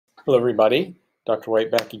Hello everybody, Dr.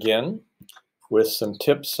 White back again with some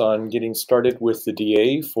tips on getting started with the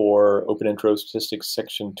DA for Open Intro Statistics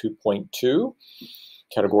Section 2.2,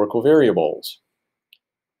 Categorical Variables.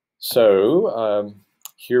 So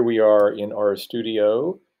here we are in our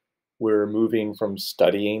studio. We're moving from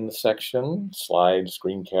studying the section, slides,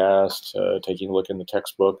 screencast, taking a look in the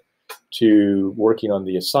textbook, to working on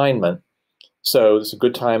the assignment. So this is a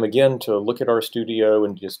good time again to look at our studio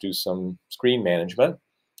and just do some screen management.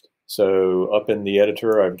 So up in the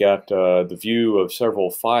editor, I've got the view of several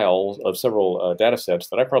files, of several data sets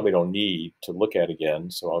that I probably don't need to look at again,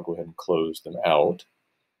 so I'll go ahead and close them out.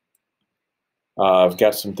 I've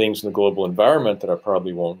got some things in the global environment that I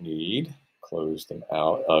probably won't need. Close them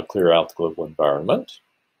out, clear out the global environment.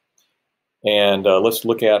 And let's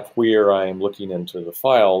look at where I'm looking into the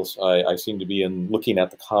files. I seem to be looking at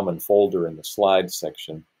the common folder in the slides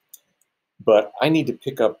section, but I need to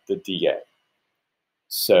pick up the DA.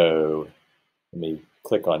 So let me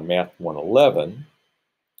click on Math 111,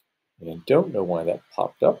 and don't know why that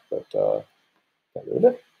popped up, but got rid of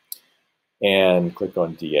it. And click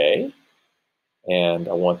on DA, and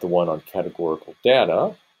I want the one on categorical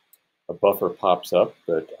data. A buffer pops up,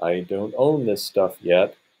 but I don't own this stuff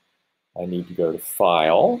yet. I need to go to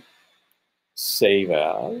File, Save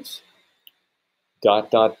As, ...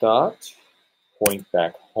 point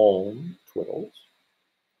back home, twiddles.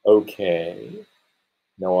 OK.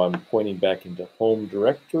 Now I'm pointing back into home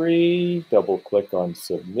directory, double click on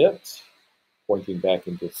submit, pointing back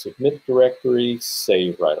into submit directory,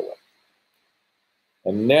 save right away.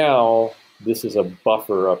 And now this is a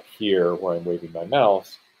buffer up here where I'm waving my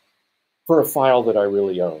mouse for a file that I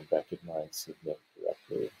really own back in my submit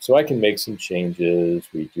directory. So I can make some changes.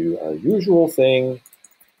 We do our usual thing.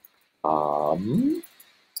 Change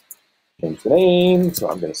the name.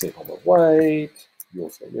 So I'm going to say Homer White.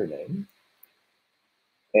 You'll say your name.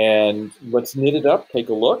 And let's knit it up, take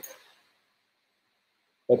a look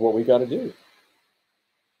at what we got to do.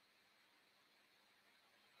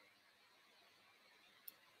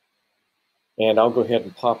 And I'll go ahead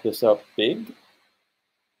and pop this up big.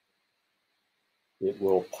 It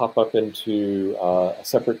will pop up into a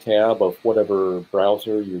separate tab of whatever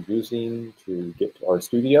browser you're using to get to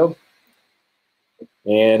RStudio.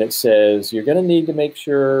 And it says you're going to need to make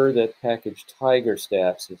sure that package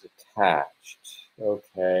TigerStats is attached.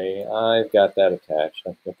 Okay, I've got that attached.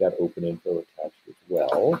 I've got that open info attached as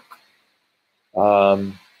well.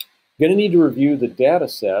 I'm going to need to review the data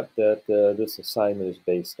set that this assignment is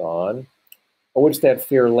based on. Oh, it's that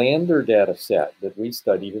Fairlander data set that we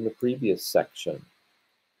studied in the previous section.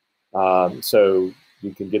 So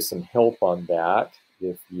you can get some help on that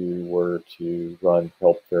if you were to run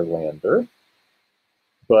help Fairlander.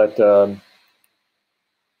 But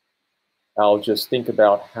I'll just think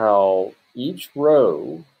about how each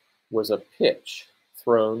row was a pitch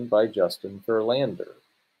thrown by Justin Fairlander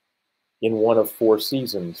in one of 5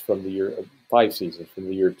 seasons from the year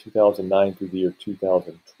 2009 through the year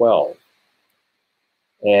 2012.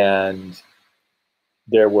 And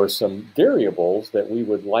there were some variables that we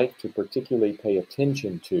would like to particularly pay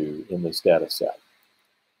attention to in this data set.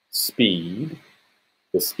 Speed,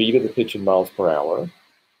 the speed of the pitch in miles per hour.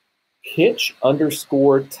 Pitch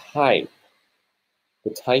underscore type,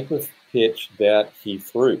 the type of pitch that he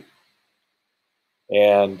threw.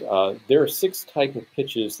 And there are 6 types of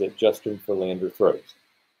pitches that Justin Verlander throws.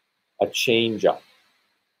 A changeup,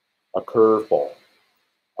 a curveball,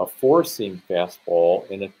 a 4-seam fastball,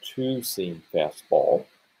 and a 2-seam fastball,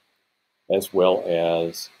 as well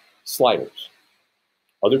as sliders.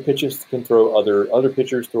 Other pitchers can throw other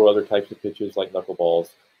pitchers throw other types of pitches like knuckleballs.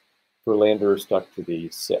 Verlander stuck to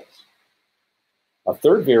these 6. A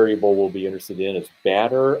third variable we'll be interested in is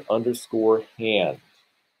batter underscore hand.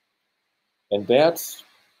 And that's,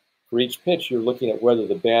 for each pitch, you're looking at whether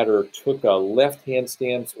the batter took a left-hand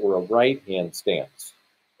stance or a right-hand stance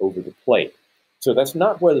over the plate. So that's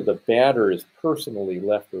not whether the batter is personally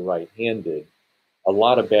left or right-handed. A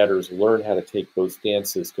lot of batters learn how to take both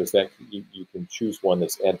stances because that you can choose one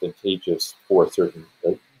that's advantageous for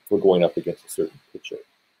going up against a certain pitcher.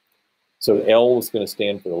 So L is going to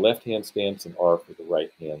stand for the left-hand stance and R for the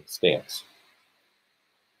right-hand stance.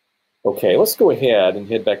 Okay, let's go ahead and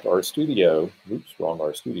head back to RStudio. Oops, wrong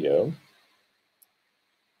RStudio.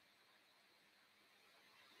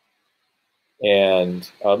 And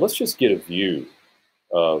let's just get a view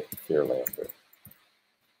of Fairlander.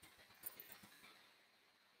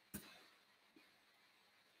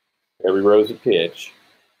 Every row is a pitch.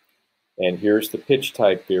 And here's the pitch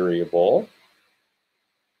type variable.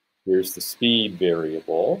 Here's the speed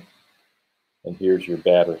variable. And here's your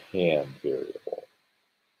batter hand variable.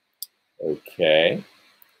 Okay.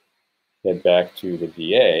 head back to the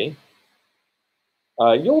VA,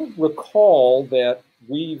 you'll recall that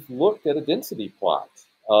we've looked at a density plot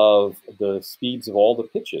of the speeds of all the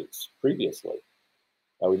pitches previously.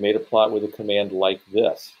 We made a plot with a command like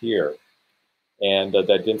this here, and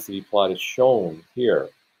that density plot is shown here.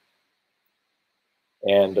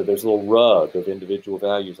 And there's a little rug of individual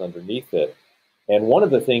values underneath it. And one of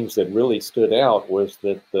the things that really stood out was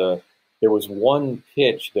that there was one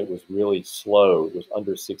pitch that was really slow. It was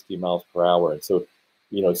under 60 miles per hour. And so,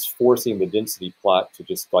 it's forcing the density plot to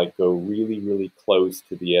just like go really, really close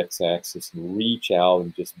to the x-axis and reach out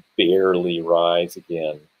and just barely rise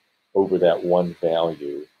again over that one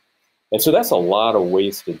value. And so that's a lot of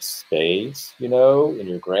wasted space, in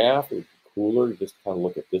your graph. It would be cooler to just kind of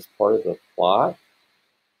look at this part of the plot.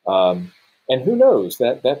 And who knows,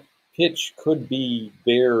 that pitch could be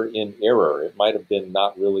there in error. It might have been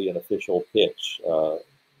not really an official pitch,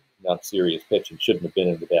 not a serious pitch, and shouldn't have been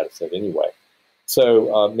in the data set anyway.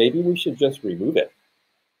 So maybe we should just remove it.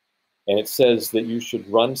 And it says that you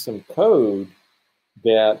should run some code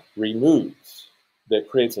that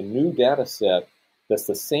creates a new data set that's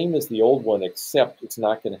the same as the old one, except it's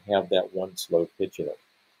not going to have that one slow pitch in it.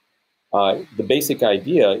 The basic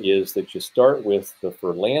idea is that you start with the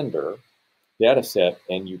Verlander data set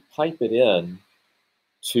and you pipe it in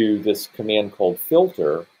to this command called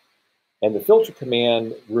filter, and the filter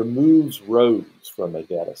command removes rows from a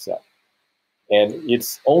data set. And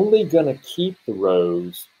it's only going to keep the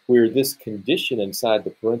rows where this condition inside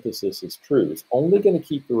the parenthesis is true. It's only going to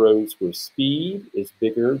keep the rows where speed is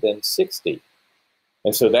bigger than 60.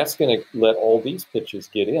 And so that's going to let all these pitches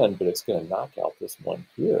get in, but it's going to knock out this one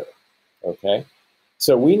here. Okay,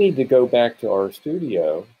 so we need to go back to our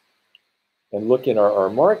studio and look in our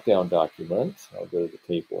Markdown document. I'll go to the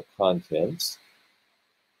table of contents,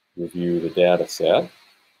 review the data set,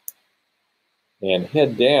 and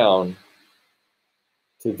head down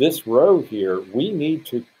to this row here. We need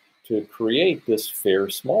to create this fair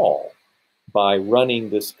small by running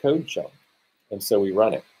this code chunk. And so we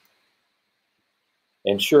run it.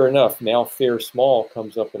 And sure enough, now fair small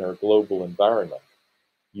comes up in our global environment.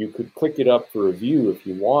 You could click it up for a view if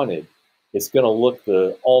you wanted. It's going to look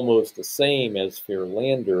almost the same as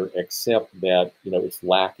Verlander, except that it's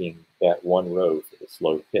lacking that one row for the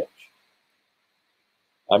slow pitch.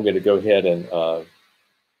 I'm going to go ahead and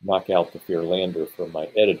knock out the Verlander from my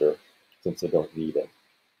editor since I don't need it,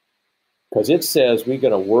 because it says we're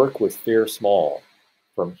going to work with fair small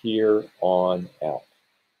from here on out.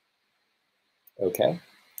 Okay,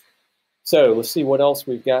 so let's see what else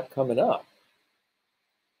we've got coming up.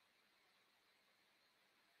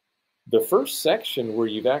 The first section where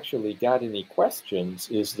you've actually got any questions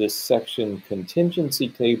is this section, contingency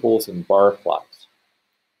tables and bar plots,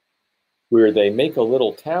 where they make a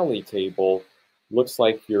little tally table. Looks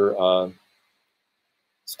like you're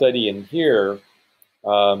studying here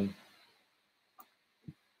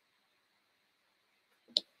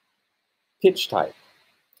pitch type,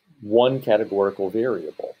 one categorical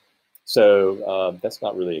variable. So that's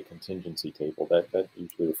not really a contingency table. That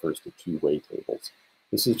usually refers to two-way tables.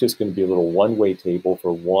 This is just going to be a little one-way table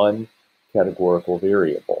for one categorical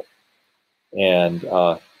variable. And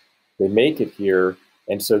they make it here.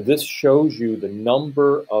 And so this shows you the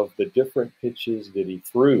number of the different pitches that he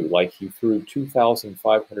threw. Like he threw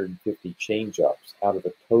 2,550 change-ups out of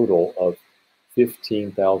a total of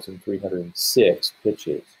 15,306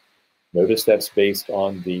 pitches. Notice that's based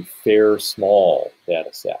on the fair small data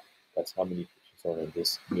set. That's how many pitches are in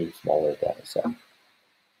this new smaller data set.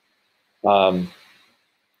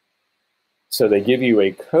 So they give you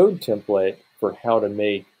a code template for how to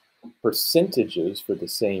make percentages for the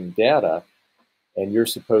same data, and you're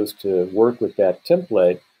supposed to work with that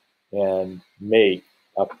template and make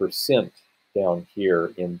a percent down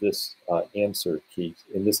here in this answer key,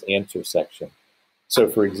 in this answer section. So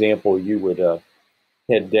for example, you would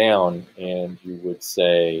head down and you would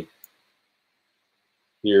say,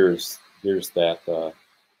 here's that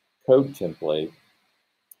code template.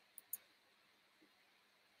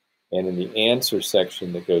 And in the answer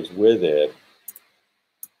section that goes with it,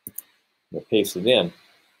 paste it in.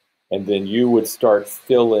 And then you would start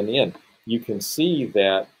filling in. You can see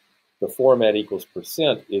that the format equals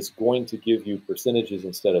percent is going to give you percentages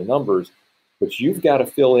instead of numbers, but you've got to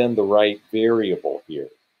fill in the right variable here.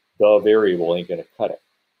 The variable ain't going to cut it.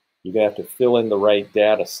 You're going to have to fill in the right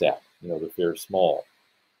data set, the fair small.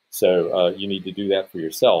 So you need to do that for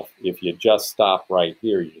yourself. If you just stop right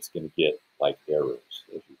here, you're just going to get like errors,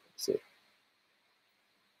 as you can see.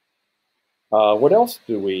 What else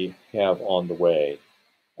do we have on the way?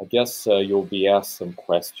 I guess you'll be asked some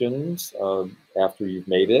questions after you've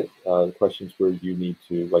made it. Questions where you need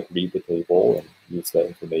to like read the table and use that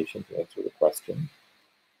information to answer the question.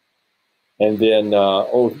 And then,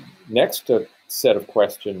 next set of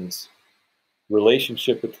questions,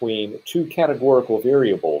 relationship between two categorical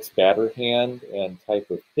variables, batter hand and type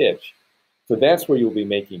of pitch. So that's where you'll be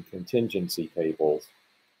making contingency tables.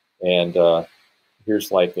 And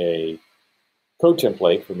here's like a code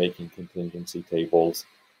template for making contingency tables.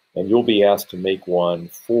 And you'll be asked to make one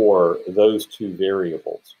for those two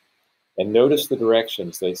variables. And notice the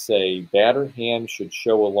directions. They say batter hand should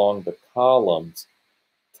show along the columns.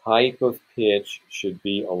 Type of pitch should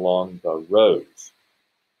be along the rows.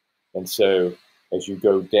 And so as you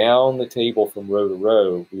go down the table from row to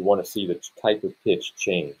row, we want to see the type of pitch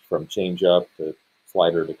change from change up to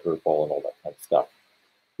slider to curveball and all that kind of stuff.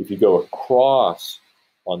 If you go across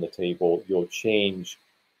on the table, you'll change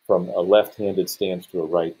from a left-handed stance to a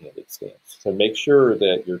right-handed stance. So make sure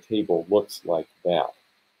that your table looks like that.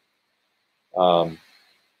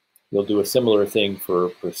 You'll do a similar thing for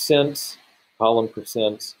percents, column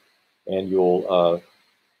percents, and you'll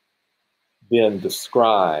then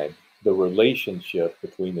describe the relationship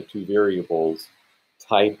between the two variables,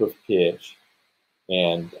 type of pitch,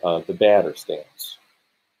 and the batter stance,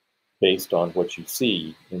 based on what you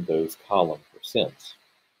see in those column percents.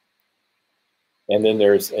 And then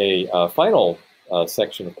there's a final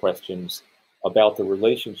section of questions about the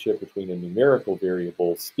relationship between a numerical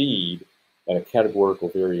variable, speed, and a categorical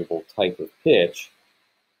variable, type of pitch.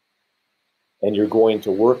 And you're going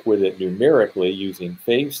to work with it numerically using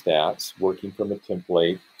phase stats, working from a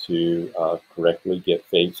template to correctly get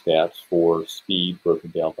phase stats for speed broken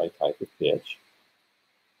down by type of pitch.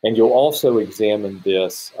 And you'll also examine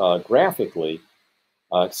this graphically.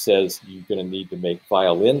 It says you're going to need to make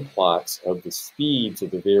violin plots of the speeds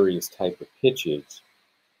of the various type of pitches.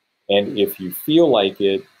 And if you feel like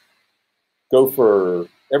it, go for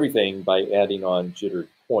everything by adding on jittered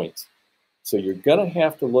points. So you're going to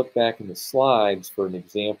have to look back in the slides for an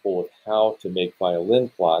example of how to make violin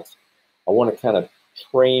plots. I want to kind of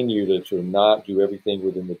train you to not do everything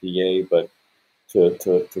within the DA, but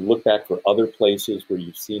to look back for other places where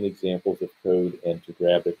you've seen examples of code and to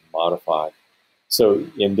grab it and modify. So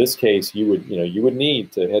in this case, you would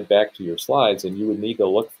need to head back to your slides and you would need to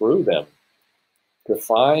look through them to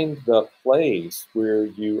find the place where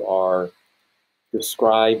you are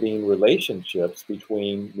describing relationships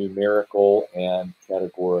between numerical and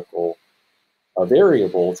categorical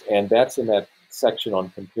variables, and that's in that section on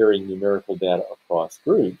comparing numerical data across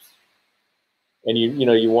groups. And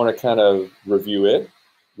you want to kind of review it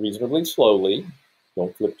reasonably slowly,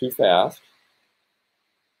 don't flip too fast.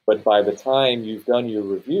 But by the time you've done your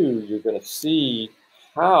review, you're going to see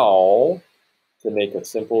how to make a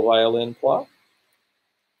simple violin plot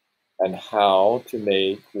and how to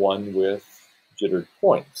make one with jittered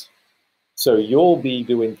points. So you'll be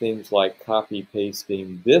doing things like copy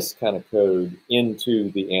pasting this kind of code into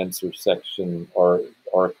the answer section or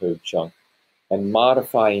R code chunk and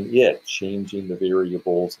modifying it, changing the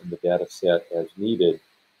variables in the data set as needed,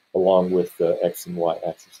 along with the X and Y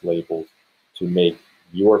axis labels to make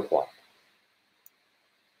your plot.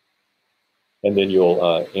 And then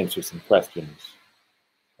you'll answer some questions.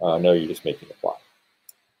 No, you're just making a plot.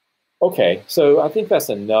 Okay, so I think that's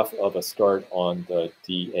enough of a start on the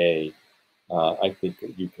DA. I think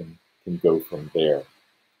that you can go from there.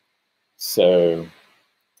 So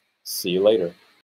see you later.